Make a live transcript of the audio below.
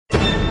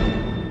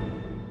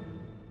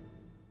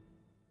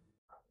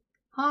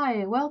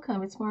Hi,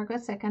 welcome. It's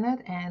Margaret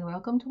Sekanet and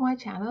welcome to my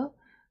channel.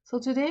 So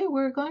today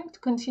we're going to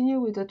continue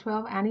with the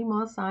 12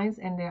 animal signs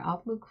and their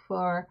outlook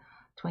for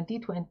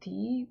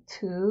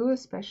 2022.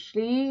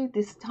 Especially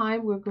this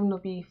time we're going to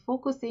be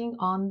focusing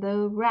on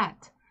the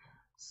rat.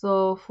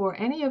 So for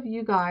any of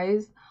you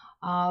guys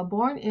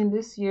born in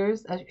this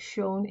year's as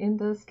shown in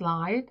the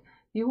slide,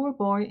 you were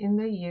born in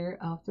the year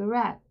of the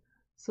rat.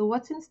 So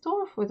what's in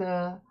store for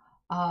the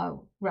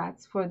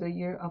rats for the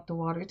year of the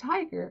water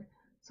tiger?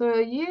 So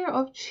a year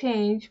of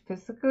change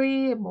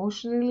physically,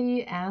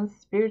 emotionally, and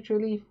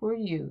spiritually for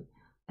you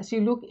as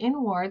you look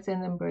inwards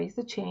and embrace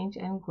the change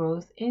and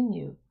growth in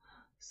you.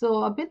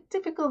 So a bit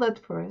difficult at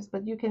first,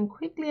 but you can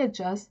quickly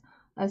adjust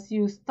as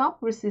you stop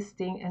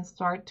resisting and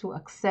start to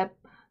accept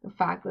the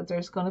fact that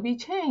there's going to be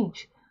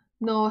change.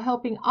 No,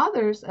 helping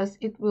others as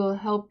it will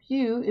help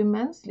you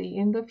immensely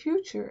in the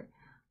future.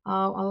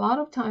 A lot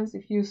of times,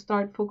 if you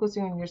start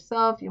focusing on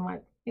yourself, you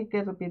might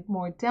get a bit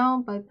more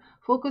down, but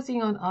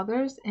focusing on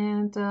others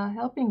and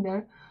helping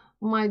there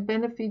might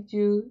benefit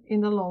you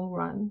in the long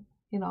run.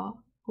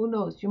 Who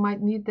knows? You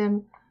might need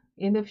them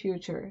in the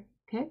future.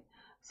 Okay.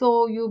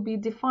 So you'll be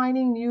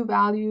defining new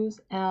values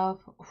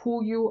of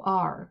who you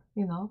are.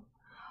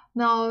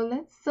 Now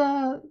let's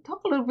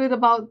talk a little bit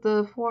about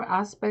the four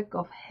aspects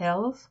of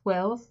health,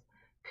 wealth,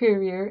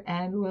 career,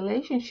 and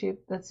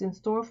relationship that's in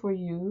store for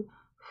you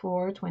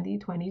for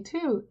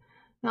 2022.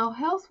 Now,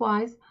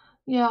 health-wise,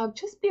 yeah,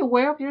 just be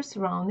aware of your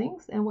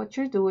surroundings and what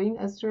you're doing,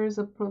 as there is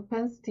a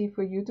propensity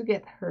for you to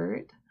get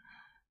hurt.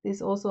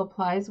 This also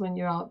applies when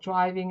you're out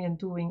driving and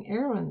doing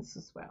errands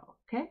as well.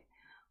 Okay.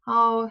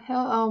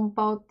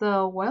 About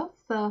the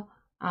wealth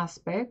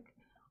aspect,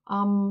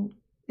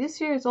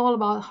 this year is all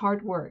about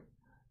hard work,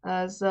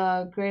 as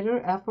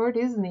greater effort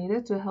is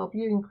needed to help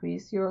you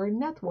increase your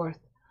net worth.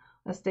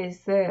 As they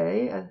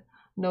say,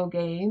 no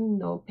gain,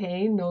 no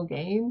pain, no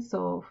gain.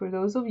 So for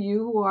those of you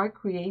who are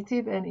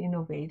creative and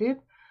innovative,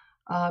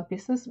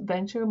 business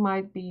venture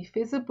might be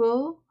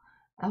feasible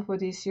for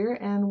this year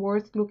and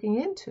worth looking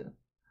into.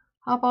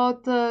 How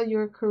about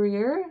your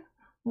career?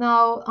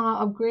 Now,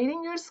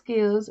 upgrading your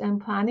skills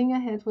and planning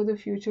ahead for the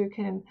future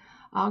can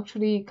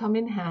actually come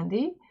in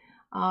handy.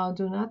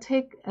 Do not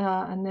take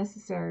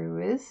unnecessary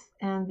risks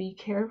and be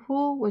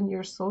careful when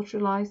you're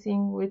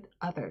socializing with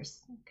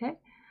others. Okay.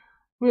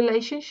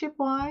 Relationship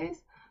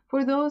wise,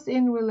 for those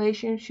in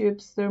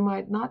relationships, there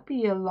might not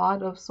be a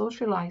lot of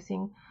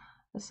socializing.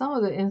 Some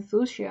of the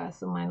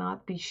enthusiasm might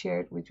not be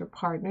shared with your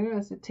partner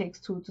as it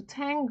takes two to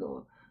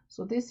tango.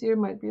 So this year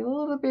might be a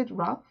little bit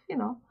rough.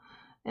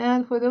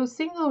 And for those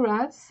single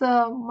rats,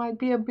 might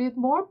be a bit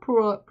more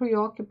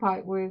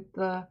preoccupied with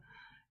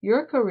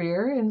your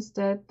career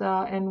instead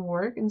and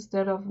work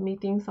instead of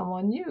meeting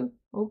someone new.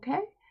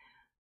 Okay.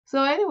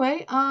 So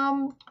anyway,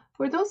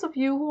 for those of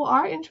you who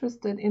are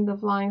interested in the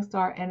Flying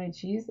Star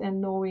energies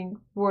and knowing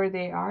where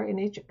they are in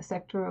each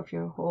sector of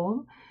your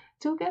home,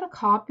 to get a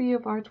copy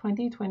of our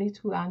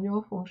 2022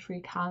 annual Feng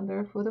Shui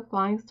calendar for the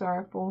Flying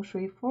Star Feng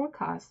Shui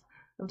forecast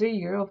of the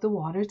year of the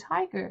Water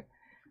Tiger.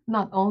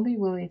 Not only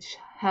will it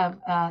have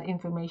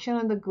information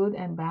on the good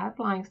and bad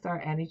Flying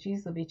Star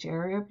energies of each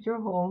area of your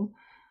home,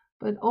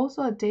 but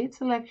also a date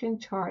selection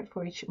chart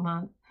for each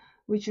month,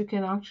 which you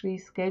can actually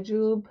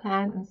schedule,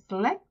 plan, and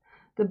select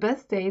the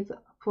best dates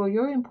for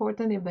your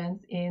important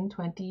events in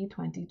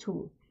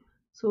 2022.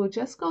 So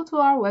just go to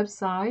our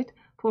website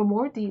for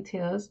more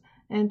details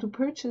and to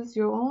purchase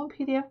your own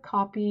PDF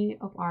copy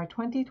of our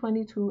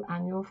 2022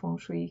 annual Feng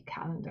Shui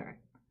calendar.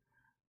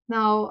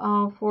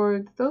 Now,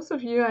 for those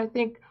of you, I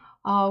think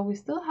we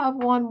still have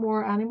one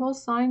more animal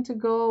sign to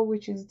go,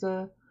 which is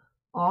the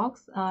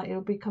ox.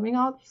 It'll be coming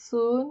out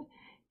soon.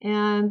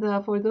 And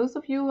for those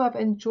of you who have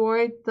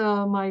enjoyed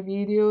my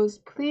videos,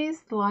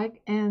 please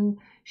like and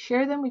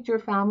share them with your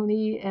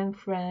family and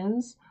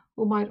friends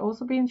who might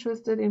also be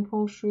interested in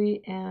Feng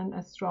Shui and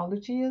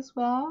astrology as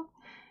well.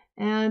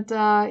 And,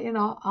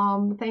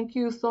 thank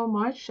you so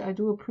much. I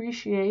do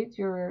appreciate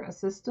your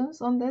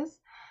assistance on this.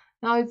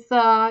 Now it's,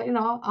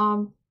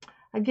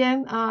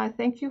 again,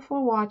 thank you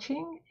for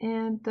watching.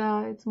 And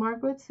it's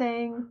Margaret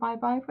saying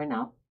bye-bye for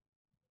now.